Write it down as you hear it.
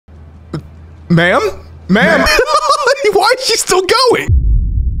Ma'am? Ma'am? Why is she still going?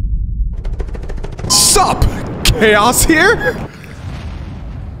 Sup? Chaos here?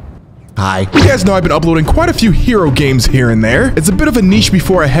 Hi. You guys know I've been uploading quite a few hero games here and there. It's a bit of a niche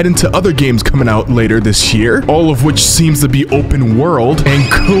before I head into other games coming out later this year, all of which seems to be open world,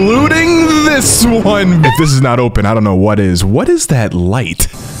 including this one. If this is not open, I don't know what is. What is that light?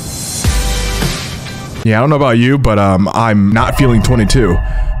 Yeah, I don't know about you, but I'm not feeling 22.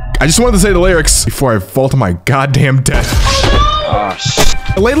 I just wanted to say the lyrics before I fall to my goddamn death.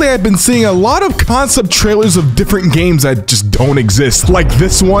 Lately, I've been seeing a lot of concept trailers of different games that just don't exist. Like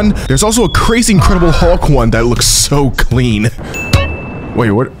this one. There's also a crazy Incredible Hulk one that looks so clean. Wait,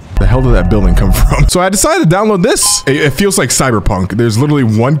 what the hell did that building come from? So I decided to download this. It feels like Cyberpunk. There's literally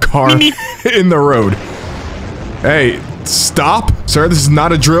one car in the road. Hey, stop. Sir, this is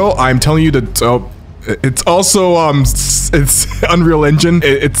not a drill. I'm telling you to... it's also, it's Unreal Engine.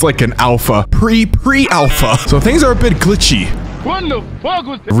 It's like an alpha. Pre-alpha. So things are a bit glitchy. What the fuck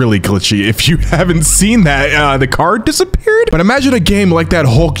was that? Really glitchy. If you haven't seen that, the car disappeared. But imagine a game like that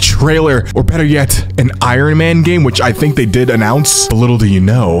Hulk trailer, or better yet, an Iron Man game, which I think they did announce. But little do you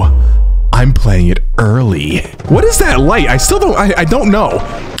know, I'm playing it early. What is that light? I still don't, I don't know.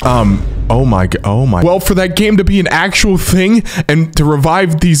 Oh my god, oh my. Well, for that game to be an actual thing, and to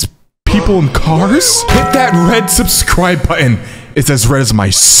revive these people in cars, hit that red subscribe button. It's as red as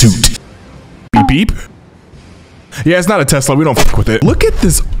my suit. Beep beep. Yeah, it's not a Tesla. We don't fuck with it. Look at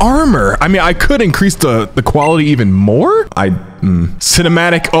this armor. I mean, I could increase the quality even more.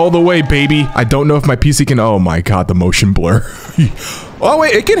 Cinematic all the way, baby. I don't know if my PC can. Oh my god, the motion blur. Oh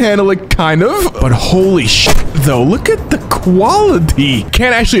wait, it can handle it, kind of. But holy shit, though. Look at the quality.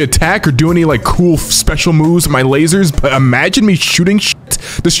 Can't actually attack or do any like cool special moves with my lasers. But imagine me shooting shit,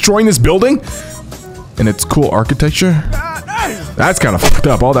 destroying this building, and its cool architecture. That's kind of fucked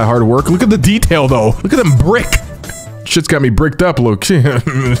up. All that hard work. Look at the detail, though. Look at them brick. Shit's got me bricked up, look.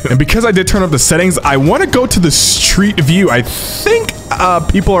 And because I did turn up the settings, I want to go to the street view. I think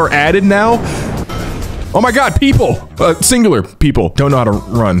people are added now. Oh my god, people. Singular people. Don't know how to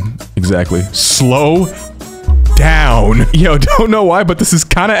run. Exactly. Slow down. Yo, don't know why, but this is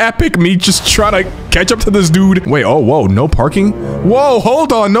kind of epic. Me just trying to catch up to this dude. Wait, oh, whoa, no parking? Whoa,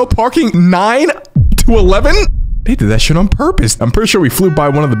 hold on, no parking. 9 to 11? They did that shit on purpose. I'm pretty sure we flew by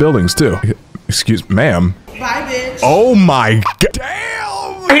one of the buildings, too. Excuse me, ma'am. Bye, bitch. Oh my god.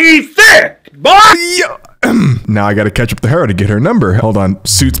 Damn! He's sick, boy! Now I gotta catch up to her to get her number. Hold on,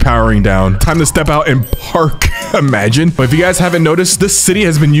 suit's powering down. Time to step out and park, imagine. But if you guys haven't noticed, this city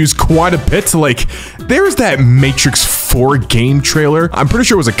has been used quite a bit. Like, there's that Matrix 4 game trailer. I'm pretty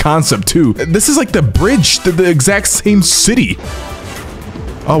sure it was a concept too. This is like the bridge to the exact same city.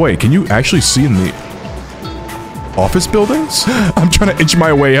 Oh wait, can you actually see in the office buildings? I'm trying to inch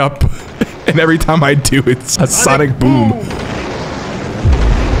my way up. And every time I do, it's a sonic boom.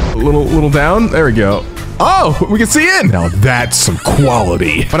 A little down. There we go. Oh, we can see in. Now that's some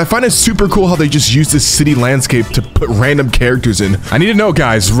quality. But I find it super cool how they just use this city landscape to put random characters in. I need to know,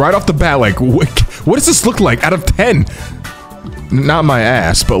 guys, right off the bat, like, what does this look like out of 10? Not my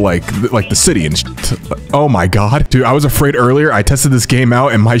ass, but like the city and shit. Oh my god. Dude, I was afraid earlier. I tested this game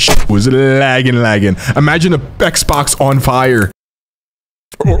out and my shit was lagging. Imagine a Xbox on fire.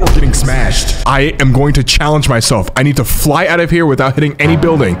 Or getting smashed. I am going to challenge myself. I need to fly out of here without hitting any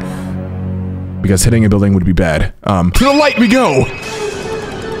building. Because hitting a building would be bad. To the light we go!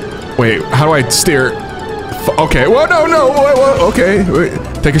 Wait, how do I steer? Okay, well, no, okay, wait.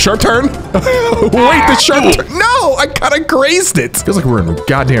 Take a sharp turn. Wait, the sharp turn. No, I kind of grazed it. Feels like we're in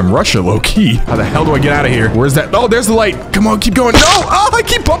goddamn Russia, low-key. How the hell do I get out of here? Where's that? Oh, there's the light. Come on, keep going. No, oh, I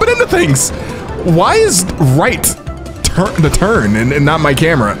keep bumping into things. Why is right the turn and not my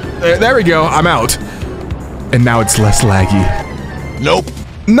camera? There we go, I'm out. And now it's less laggy. Nope.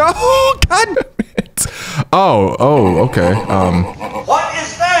 No, god damn it. Oh, okay. What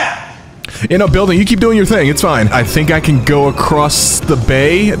is that? You know, building, you keep doing your thing, it's fine. I think I can go across the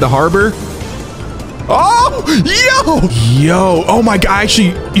bay, the harbor. Oh, yo, oh my god,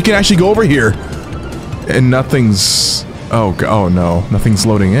 you can actually go over here. And nothing's, oh no, nothing's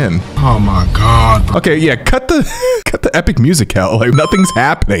loading in. Oh my god. Okay, yeah, cut the epic music out, like nothing's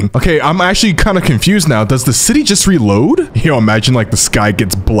happening. Okay, I'm actually kind of confused now. Does the city just reload? You know, imagine like the sky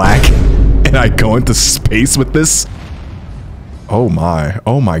gets black and I go into space with this. Oh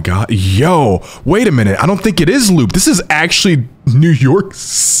my god. Yo, wait a minute. I don't think it is loop. This is actually New York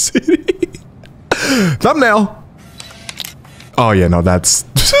City. Thumbnail. Oh yeah, no, that's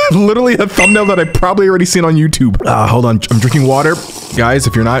literally a thumbnail that I probably already seen on YouTube. Hold on, I'm drinking water. Guys,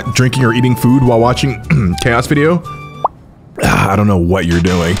 if you're not drinking or eating food while watching Chaos video, I don't know what you're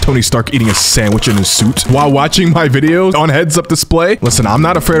doing. Tony Stark eating a sandwich in his suit while watching my videos on heads-up display. Listen, I'm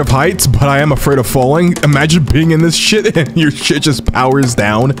not afraid of heights, but I am afraid of falling. Imagine being in this shit and your shit just powers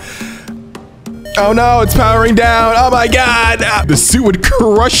down. Oh no, it's powering down. Oh my god. The suit would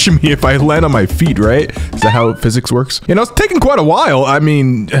crush me if I land on my feet, right? Is that how physics works? You know, it's taking quite a while. I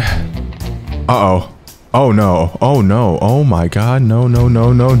mean, uh-oh. Oh no. Oh no. Oh my god. No, no,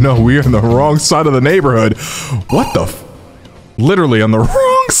 no, no, no. We are on the wrong side of the neighborhood. What the f— literally on the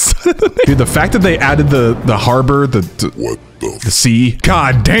wrong side of the neighborhood. Dude, the fact that they added the harbor, the sea.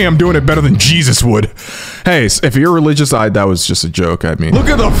 God damn, doing it better than Jesus would. Hey, if you're religious, that was just a joke. I mean, look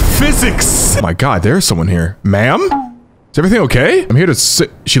at the physics. Oh my god, there's someone here. Ma'am? Is everything okay? I'm here to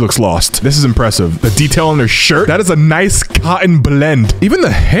sit. She looks lost. This is impressive. The detail on her shirt. That is a nice cotton blend. Even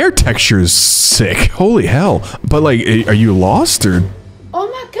the hair texture is sick. Holy hell. But like, are you lost or? Oh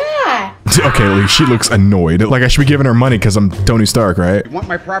my god. Okay, like, she looks annoyed. Like I should be giving her money because I'm Tony Stark, right? You want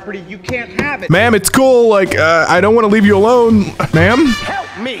my property? You can't have it. Ma'am, it's cool. Like, I don't want to leave you alone. Ma'am?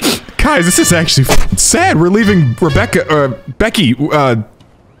 Help me. Guys, this is actually sad. We're leaving Becky,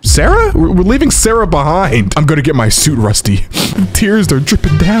 Sarah? We're leaving Sarah behind. I'm gonna get my suit rusty. Tears are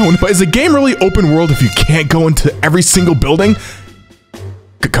dripping down. But is the game really open world if you can't go into every single building?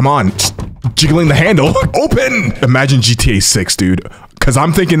 Come on, just jiggling the handle. Open! Imagine GTA 6, dude. Cause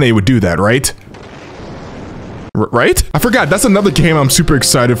I'm thinking they would do that, right? Right? I forgot, that's another game I'm super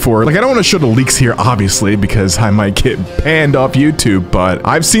excited for. Like, I don't want to show the leaks here, obviously, because I might get banned off YouTube, but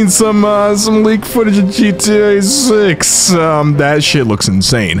I've seen some leak footage of GTA 6. That shit looks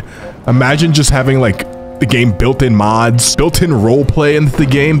insane. Imagine just having, like, the game built-in mods, built-in roleplay into the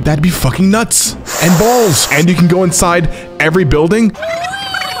game. That'd be fucking nuts. And balls. And you can go inside every building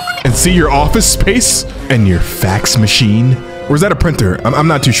and see your office space and your fax machine. Or is that a printer? I'm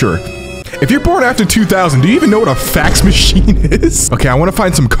not too sure. If you're born after 2000, do you even know what a fax machine is? Okay, I want to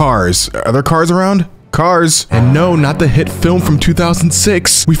find some cars. Are there cars around? Cars. And no, not the hit film from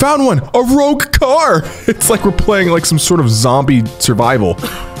 2006. We found one, a rogue car. It's like we're playing like some sort of zombie survival.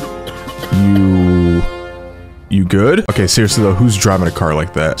 You good? Okay, seriously though, who's driving a car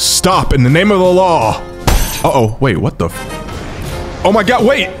like that? Stop in the name of the law. Uh-oh, wait, what the f— oh my god,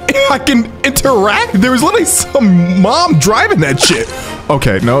 wait, I can interact? There was literally some mom driving that shit.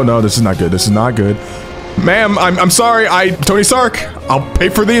 Okay, no, this is not good. This is not good. Ma'am, I'm sorry, Tony Stark, I'll pay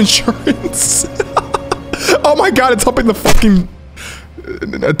for the insurance. Oh my god, it's helping the fucking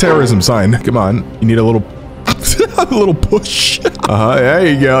terrorism sign. Come on, you need a little, a little push. There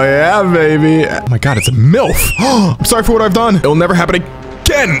you go, yeah, baby. Oh my god, it's a MILF. I'm sorry for what I've done. It'll never happen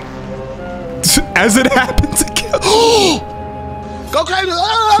again. As it happens again. Go crazy.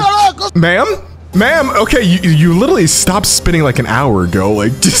 Ma'am? Ma'am, okay, you literally stopped spinning like an hour ago.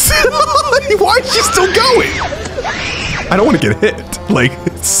 Like, just why is she still going? I don't want to get hit. Like,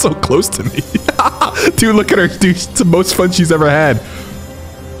 it's so close to me. Dude, look at her. Dude, it's the most fun she's ever had.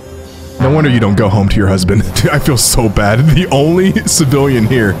 No wonder you don't go home to your husband. Dude, I feel so bad. The only civilian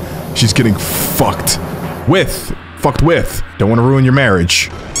here, she's getting fucked with. Don't want to ruin your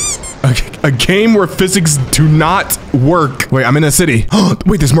marriage. A game where physics do not work. Wait, I'm in a city.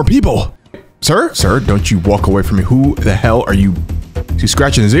 Wait, there's more people. Sir? Sir, don't you walk away from me. Who the hell are you? Is he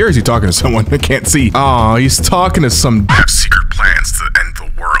scratching his ear? Or is he talking to someone? I can't see. Oh, he's talking to some— I have secret plans to end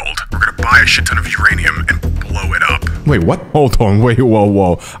the world. We're gonna buy a shit ton of uranium and blow it up. Wait, what? Hold on, wait,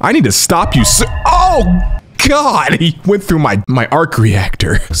 whoa. I need to stop you, sir. Oh, God, he went through my arc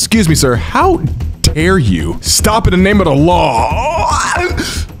reactor. Excuse me, sir, how dare you? Stop in the name of the law.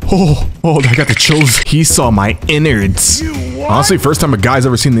 Oh, I got the chills. He saw my innards. Honestly, first time a guy's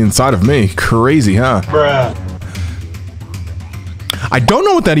ever seen the inside of me. Crazy, huh? Bruh. I don't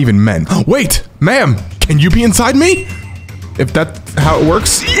know what that even meant. Wait, ma'am, can you be inside me? If that's how it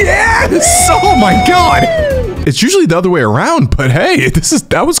works? Yes! Oh my god! It's usually the other way around, but hey,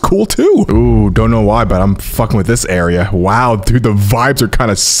 that was cool too. Ooh, don't know why, but I'm fucking with this area. Wow, dude, the vibes are kind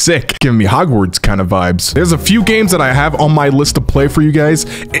of sick. Giving me Hogwarts kind of vibes. There's a few games that I have on my list to play for you guys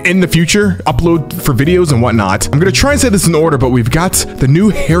in the future, upload for videos and whatnot. I'm gonna try and say this in order, but we've got the new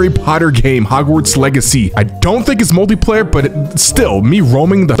Harry Potter game, Hogwarts Legacy. I don't think it's multiplayer, but still, me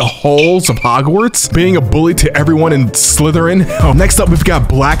roaming the halls of Hogwarts, being a bully to everyone in Slytherin. Oh, next up, we've got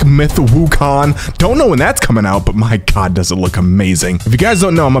Black Myth Wukong. Don't know when that's coming out, but my god, does it look amazing. If you guys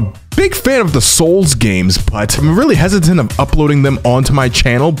don't know, I'm a big fan of the Souls games, but I'm really hesitant of uploading them onto my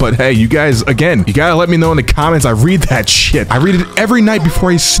channel. But hey, you guys, again, you gotta let me know in the comments. I read that shit. I read it every night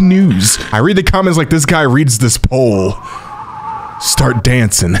before I snooze. I read the comments like this guy reads this poll. Start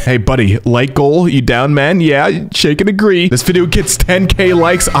dancing. Hey buddy, like goal, you down, man? Yeah, shake and agree. This video gets 10K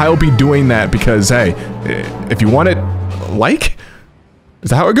likes, I'll be doing that because hey, if you want it, like? Is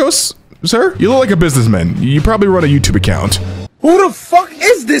that how it goes, sir? You look like a businessman. You probably run a YouTube account. Who the fuck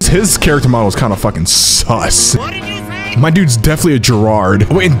is this? His character model is kind of fucking sus. What did you say? My dude's definitely a Gerard.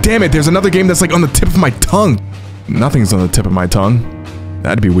 Wait, and damn it, there's another game that's like on the tip of my tongue. Nothing's on the tip of my tongue.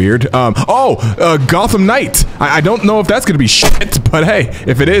 That'd be weird. Gotham Knight. I don't know if that's gonna be shit, but hey,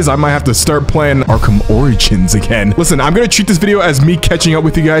 if it is, I might have to start playing Arkham Origins again. Listen, I'm gonna treat this video as me catching up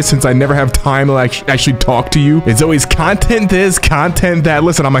with you guys since I never have time to actually talk to you. It's always content this, content that.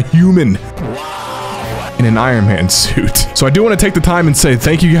 Listen, I'm a human in an Iron Man suit. So I do want to take the time and say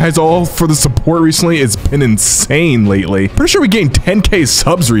thank you guys all for the support recently. It's been insane lately. Pretty sure we gained 10K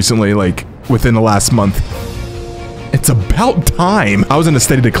subs recently, like within the last month. It's about time. I was in a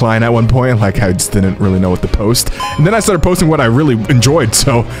steady decline at one point, like I just didn't really know what to post. And then I started posting what I really enjoyed,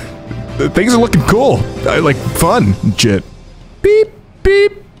 so things are looking cool. Like fun shit. Beep,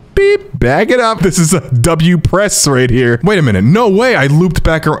 beep, beep. Bag it up. This is a W press right here. Wait a minute. No way. I looped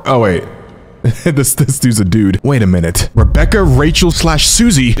back around. Oh, wait. this dude's a dude. Wait a minute. Rebecca, Rachel /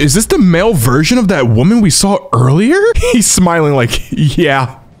 Susie. Is this the male version of that woman we saw earlier? He's smiling like,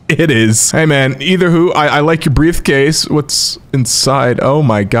 yeah. It is. Hey man, either who, I like your briefcase. What's inside? Oh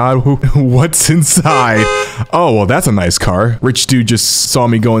my god, what's inside? Oh, well that's a nice car. Rich dude just saw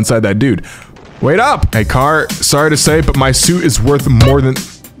me go inside that dude. Wait up! Hey car, sorry to say, but my suit is worth more than...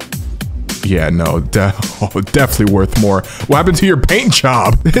 Yeah, no, definitely worth more. What happened to your paint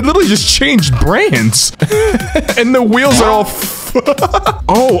job? It literally just changed brands. And the wheels are all...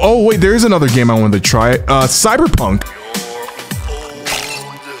 oh, wait, there is another game I wanted to try. Cyberpunk.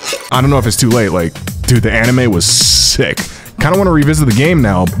 I don't know if it's too late, like, dude, the anime was sick. Kinda wanna revisit the game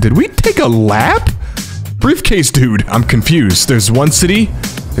now. Did we take a lap? Briefcase dude, I'm confused. There's one city,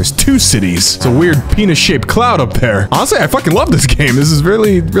 there's two cities. It's a weird penis-shaped cloud up there. Honestly, I fucking love this game. This is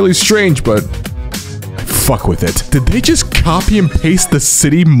really, really strange, but I fuck with it. Did they just copy and paste the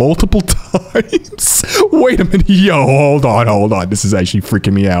city multiple times? Wait a minute, yo, hold on. This is actually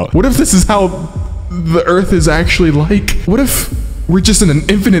freaking me out. What if this is how the Earth is actually like? What if we're just in an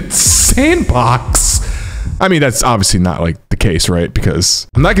infinite sandbox? I mean, that's obviously not like the case, right? Because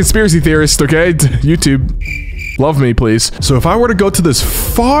I'm not a conspiracy theorist, okay? YouTube, love me, please. So if I were to go to this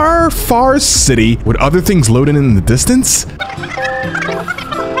far, far city, would other things load in the distance?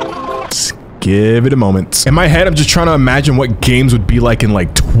 Just give it a moment. In my head, I'm just trying to imagine what games would be like in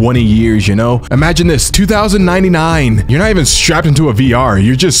like 20 years, you know? Imagine this, 2099. You're not even strapped into a VR.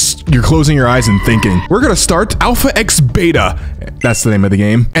 You're closing your eyes and thinking. We're gonna start Alpha X Beta. That's the name of the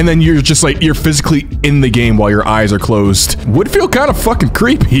game. And then you're just like, you're physically in the game while your eyes are closed. Would feel kind of fucking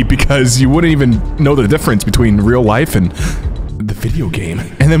creepy because you wouldn't even know the difference between real life and the video game.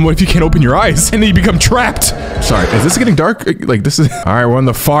 And then what if you can't open your eyes and then you become trapped? Sorry, is this getting dark? Like this is... All right, we're on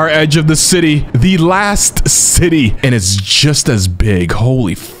the far edge of the city. The last city. And it's just as big.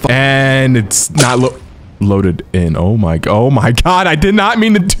 Holy fuck. And it's not loaded in. Oh my god, I did not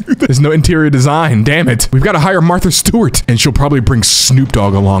mean to do this. There's no interior design, damn it. We've got to hire Martha Stewart. And she'll probably bring Snoop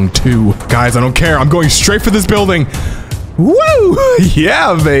Dogg along too. Guys, I don't care. I'm going straight for this building. Woo!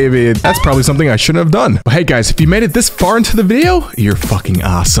 Yeah, baby. That's probably something I shouldn't have done. But hey guys, if you made it this far into the video, you're fucking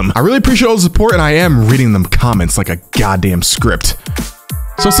awesome. I really appreciate all the support and I am reading them comments like a goddamn script.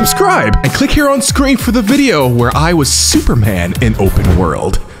 So subscribe and click here on screen for the video where I was Superman in open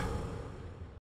world.